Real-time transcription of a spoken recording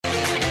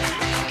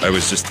I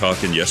was just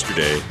talking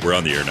yesterday. We're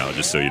on the air now,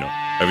 just so you know.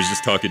 I was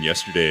just talking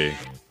yesterday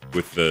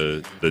with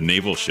the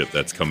naval ship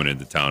that's coming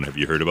into town. Have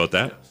you heard about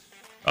that?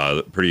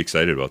 Pretty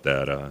excited about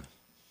that.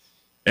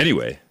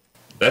 Anyway,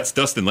 that's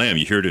Dustin Lamm.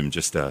 You heard him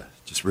just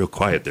real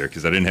quiet there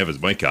because I didn't have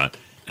his mic on.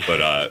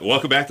 But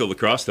welcome back to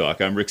Lacrosse Talk.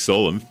 I'm Rick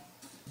Solem.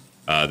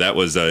 That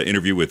was an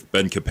interview with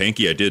Ben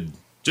Kapanke I did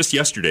just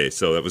yesterday,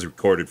 so that was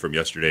recorded from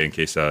yesterday in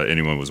case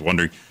anyone was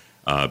wondering.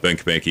 Ben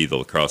Kapanke, the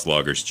Lacrosse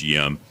Loggers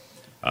GM.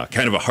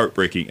 Kind of a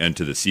heartbreaking end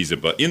to the season.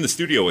 But in the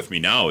studio with me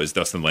now is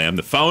Dustin Lamm,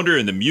 the founder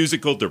and the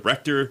musical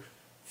director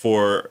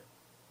for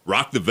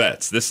Rock the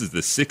Vets. This is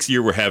the 6th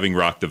year we're having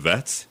Rock the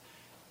Vets.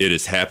 It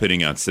is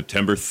happening on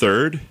September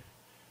 3rd,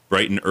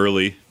 bright and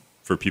early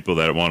for people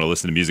that want to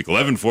listen to music.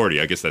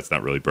 11:40, I guess that's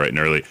not really bright and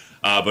early.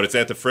 But it's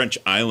at the French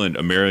Island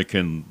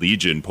American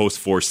Legion, post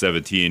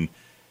 417.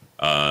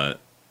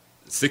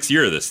 6th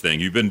year of this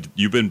thing.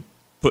 You've been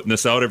putting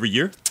this out every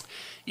year?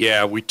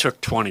 Yeah, we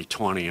took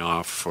 2020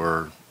 off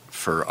for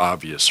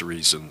obvious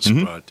reasons,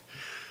 but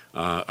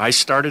I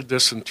started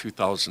this in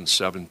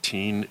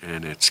 2017,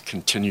 and it's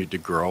continued to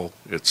grow.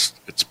 It's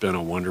been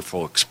a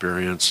wonderful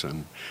experience,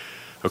 and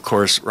of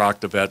course,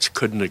 Rock the Vets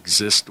couldn't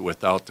exist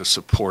without the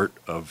support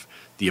of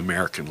the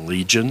American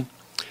Legion.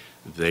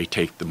 They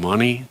take the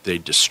money, they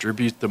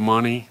distribute the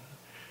money.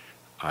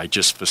 I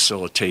just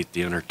facilitate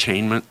the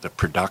entertainment, the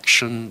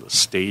production, the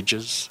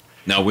stages.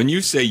 Now, when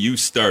you say you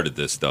started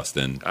this,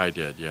 Dustin, I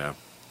did, yeah.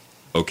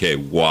 Okay,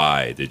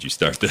 why did you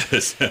start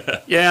this?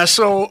 Yeah,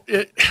 so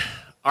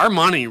our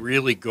money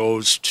really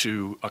goes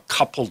to a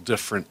couple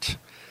different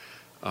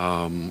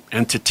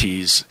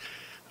entities.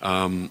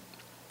 When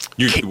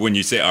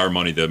you say our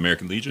money, the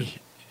American Legion?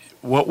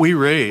 What we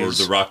raise.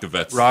 Or the Rock the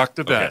Vets? Rock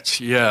the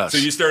Vets, yes. So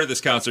you started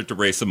this concert to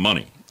raise some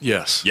money?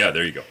 Yes. Yeah,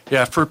 there you go.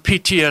 Yeah, for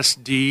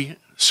PTSD,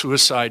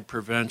 suicide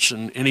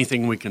prevention,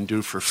 anything we can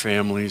do for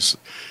families,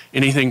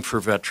 anything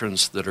for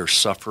veterans that are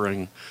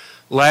suffering.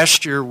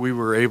 Last year, we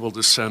were able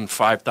to send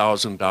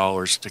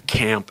 $5,000 to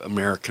Camp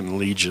American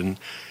Legion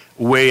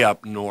way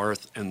up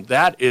north, and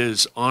that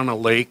is on a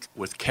lake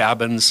with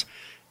cabins,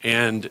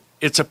 and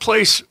it's a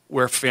place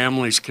where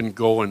families can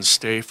go and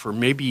stay for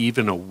maybe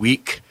even a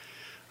week,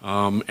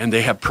 and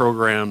they have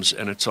programs,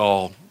 and it's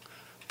all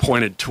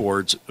pointed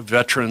towards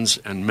veterans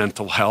and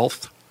mental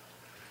health.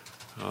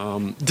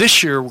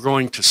 This year, we're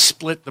going to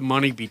split the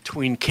money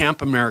between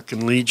Camp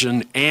American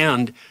Legion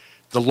and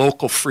the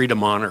local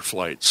Freedom Honor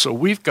Flight. So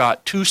we've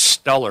got two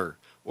stellar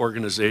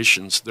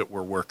organizations that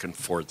we're working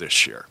for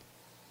this year.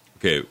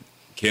 Okay,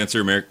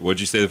 Cancer America, what did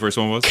you say the first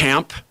one was?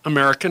 Camp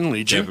American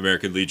Legion. Camp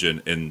American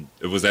Legion, and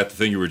was that the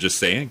thing you were just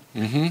saying?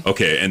 Mm-hmm.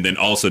 Okay, and then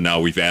also now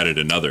we've added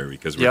another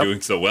because we're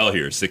doing so well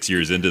here, 6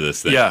 years into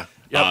this thing. Yeah.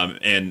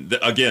 Yep.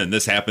 Again,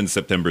 this happens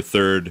September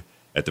 3rd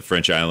at the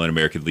French Island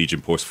American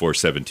Legion, post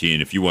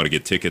 417. If you want to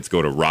get tickets,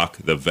 go to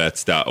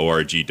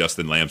rockthevets.org.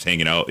 Dustin Lamm's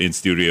hanging out in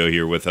studio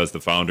here with us, the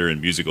founder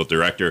and musical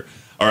director.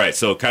 All right,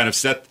 so kind of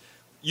set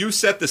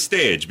the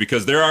stage,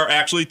 because there are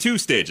actually 2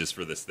 stages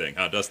for this thing,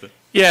 huh, Dustin?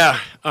 Yeah,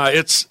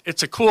 it's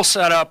a cool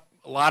setup,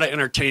 a lot of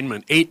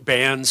entertainment, 8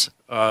 bands,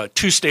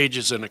 2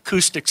 stages, an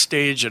acoustic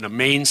stage and a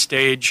main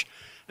stage,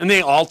 and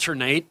they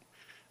alternate,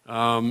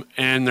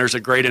 and there's a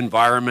great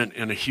environment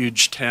and a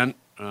huge tent.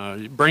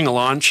 Bring a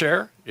lawn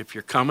chair if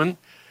you're coming.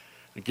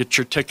 Get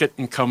your ticket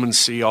and come and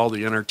see all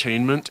the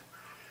entertainment.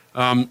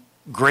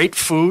 Great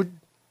food.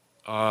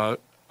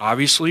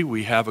 Obviously,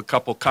 we have a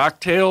couple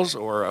cocktails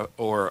or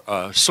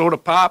a soda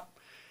pop,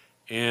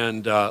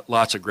 and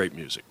lots of great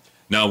music.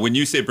 Now, when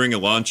you say bring a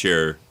lawn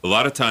chair, a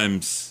lot of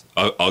times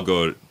I'll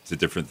go to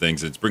different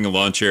things. It's bring a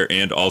lawn chair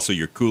and also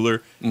your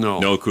cooler.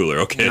 No cooler.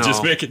 Okay, no.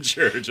 Just making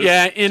sure.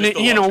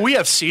 We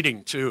have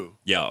seating too.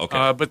 Yeah.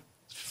 Okay. But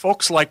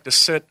folks like to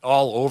sit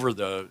all over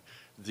the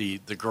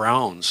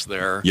grounds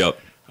there. Yep.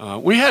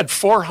 We had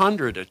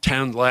 400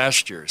 attend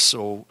last year,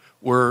 so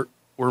we're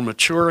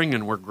maturing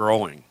and we're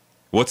growing.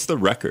 What's the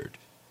record?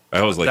 I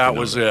always like that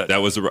was it.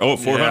 That was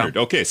 400.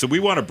 Yeah. Okay, so we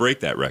want to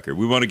break that record.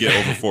 We want to get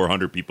over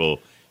 400 people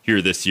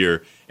here this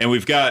year, and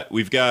we've got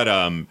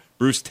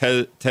Bruce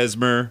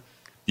Tesmer,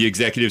 the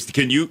executives.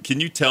 Can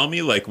you tell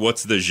me, like,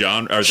 what's the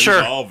genre? Are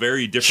Sure. they all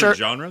very different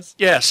genres?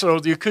 Yeah, so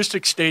the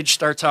acoustic stage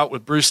starts out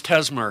with Bruce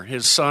Tesmer.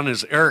 His son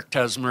is Eric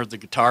Tesmer, the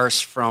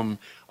guitarist from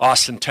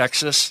Austin,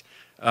 Texas.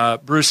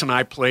 Bruce and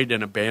I played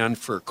in a band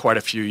for quite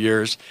a few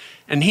years,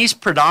 and he's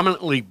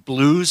predominantly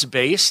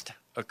blues-based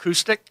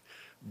acoustic.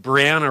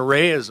 Brianna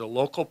Ray is a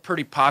local,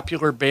 pretty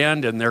popular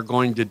band, and they're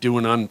going to do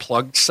an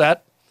unplugged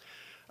set.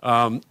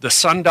 The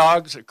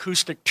Sundogs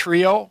acoustic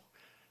trio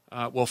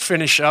will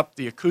finish up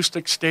the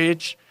acoustic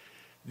stage.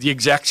 The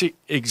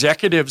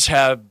executives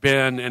have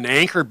been an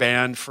anchor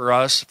band for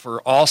us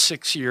for all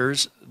 6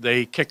 years.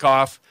 They kick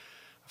off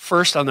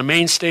first on the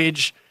main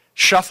stage,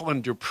 Shuffle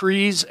and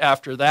Dupree's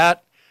after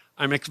that.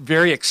 I'm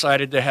very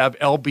excited to have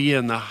LB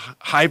and the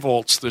High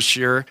Volts this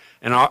year,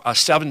 and a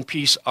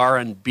 7-piece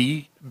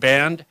R&B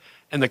band,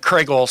 and the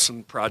Craig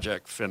Olson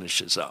Project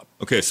finishes up.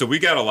 Okay, so we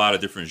got a lot of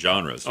different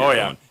genres here Oh,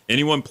 yeah. going.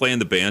 Anyone playing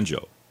the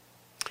banjo?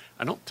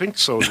 I don't think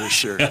so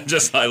this year.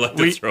 I let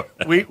it throw.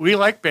 We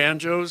like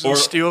banjos and Or-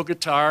 steel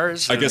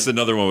guitars. I guess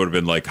another one would have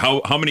been like,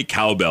 how many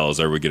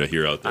cowbells are we going to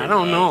hear out there? I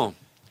don't know.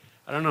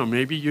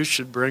 Maybe you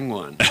should bring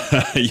one.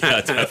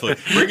 Yeah, definitely.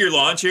 Bring your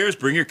lawn chairs,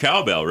 bring your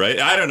cowbell, right?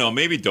 I don't know.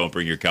 Maybe don't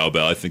bring your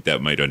cowbell. I think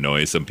that might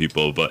annoy some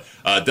people. But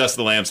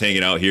Dustin Lamm's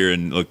hanging out here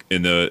in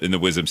the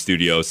Wisdom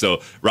Studio.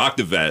 So Rock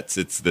the Vets.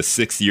 It's the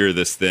 6th year of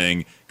this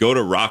thing. Go to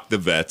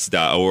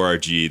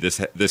rockthevets.org.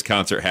 This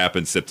concert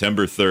happens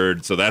September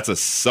 3rd. So that's a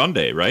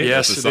Sunday, right?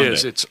 Yes, it Sunday.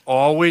 Is. It's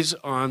always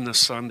on the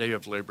Sunday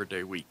of Labor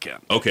Day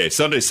weekend. Okay,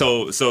 Sunday.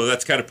 So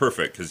that's kind of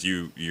perfect because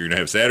you're gonna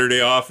have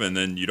Saturday off, and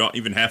then you don't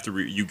even have to.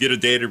 You get a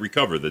day to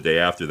recover the day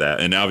after that,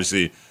 and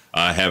obviously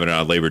having it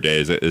on Labor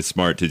Day is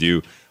smart to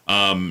do.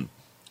 All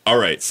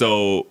right,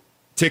 so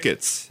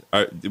tickets.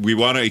 We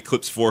want to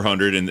eclipse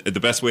 400, and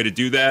the best way to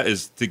do that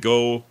is to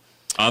go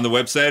on the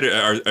website.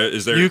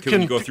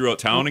 Can we go throughout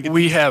town and get?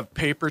 We have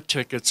paper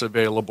tickets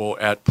available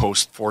at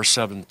Post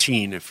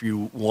 417. If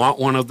you want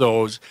one of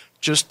those,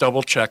 just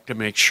double check to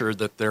make sure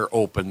that they're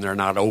open. They're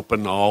not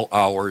open all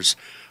hours,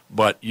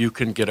 but you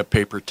can get a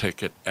paper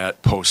ticket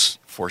at Post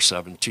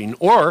 417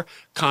 or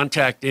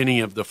contact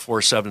any of the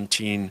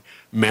 417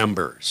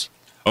 members.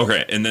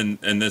 Okay, and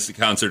this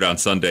concert on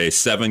Sunday,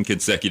 7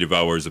 consecutive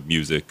hours of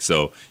music.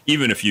 So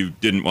even if you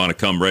didn't want to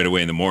come right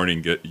away in the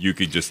morning, you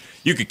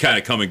could kind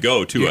of come and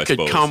go too. I suppose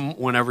you could come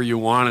whenever you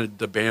wanted.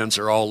 The bands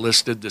are all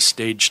listed. The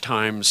stage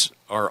times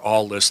are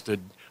all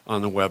listed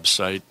on the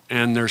website,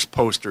 and there's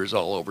posters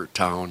all over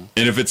town.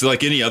 And if it's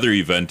like any other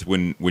event,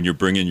 when you're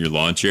bringing your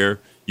lawn chair,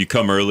 you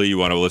come early, you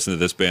want to listen to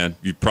this band,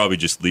 you probably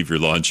just leave your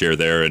lawn chair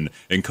there and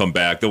come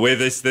back. The way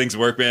these things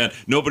work, man,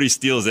 nobody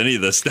steals any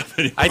of this stuff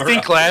anymore. I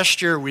think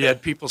last year we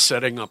had people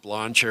setting up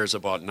lawn chairs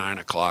about 9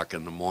 o'clock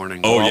in the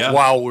morning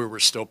while we were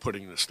still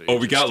putting the stage. Oh,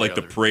 we got like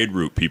the parade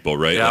route people,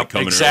 right? Yep, like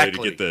coming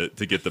exactly. early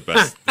to get the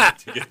best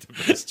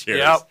chairs.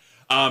 Yep.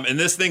 And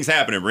this thing's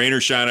happening, rain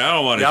or shine. I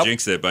don't want to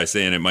jinx it by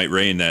saying it might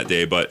rain that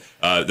day, but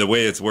the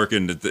way it's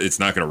working, it's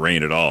not going to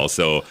rain at all.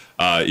 So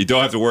you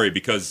don't have to worry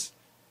because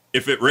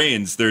if it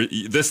rains,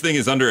 this thing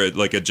is under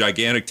a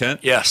gigantic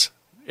tent? Yes.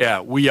 Yeah,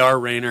 we are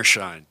rain or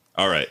shine.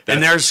 All right.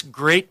 And there's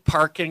great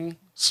parking,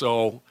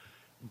 and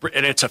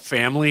it's a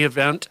family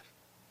event,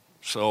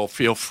 so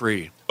feel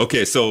free.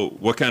 Okay, so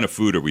what kind of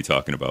food are we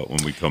talking about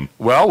when we come?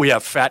 Well, we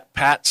have Fat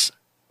Pat's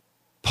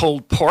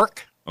pulled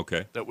pork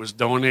that was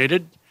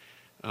donated.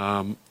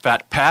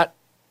 Pat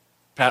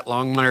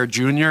Longmire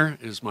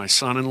Jr. is my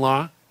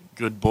son-in-law,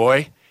 good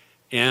boy.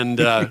 And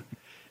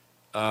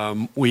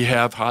we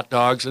have hot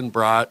dogs and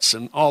brats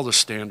and all the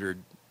standard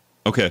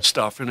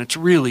stuff, and it's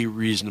really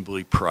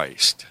reasonably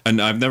priced.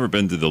 And I've never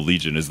been to the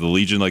Legion. Is the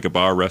Legion like a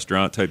bar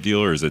restaurant type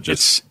deal, or is it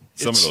just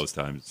some of those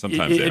times?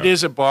 Sometimes it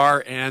is a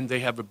bar, and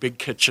they have a big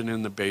kitchen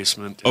in the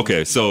basement.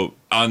 Okay, so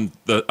on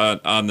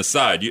the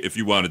side, if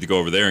you wanted to go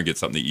over there and get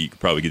something to eat, you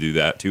probably could do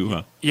that too,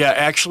 huh? Yeah,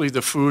 actually,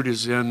 the food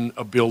is in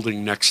a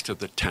building next to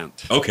the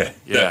tent. Okay,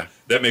 yeah,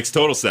 that makes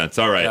total sense.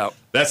 All right, yeah.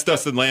 That's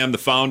Dustin Lamm, the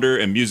founder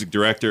and music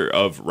director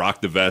of Rock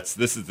the Vets.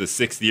 This is the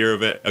 6th year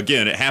of it.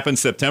 Again, it happens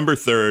September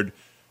 3rd.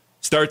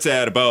 Starts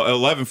at about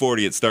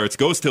 11:40. It starts,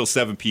 goes till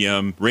 7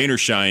 p.m. Rain or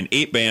shine.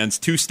 8 bands,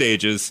 2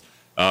 stages,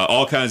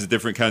 all kinds of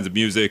different kinds of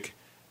music.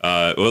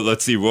 Well,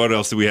 let's see, what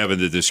else do we have in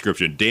the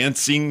description?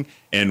 Dancing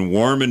and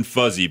warm and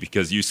fuzzy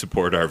because you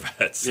support our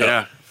vets. So,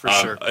 yeah, for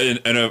sure.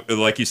 And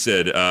like you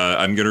said,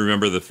 I'm going to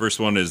remember the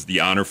first one is the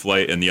Honor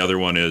Flight and the other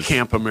one is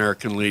Camp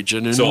American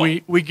Legion.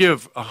 And we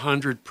give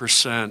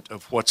 100%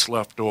 of what's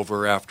left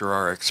over after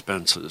our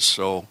expenses.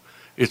 So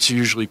it's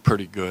usually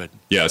pretty good.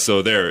 Yeah,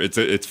 so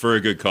it's for a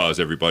good cause,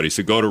 everybody.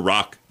 So go to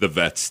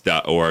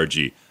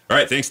rockthevets.org. All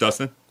right, thanks,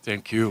 Dustin.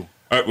 Thank you.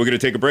 All right, we're going to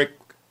take a break.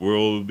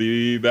 We'll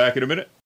be back in a minute.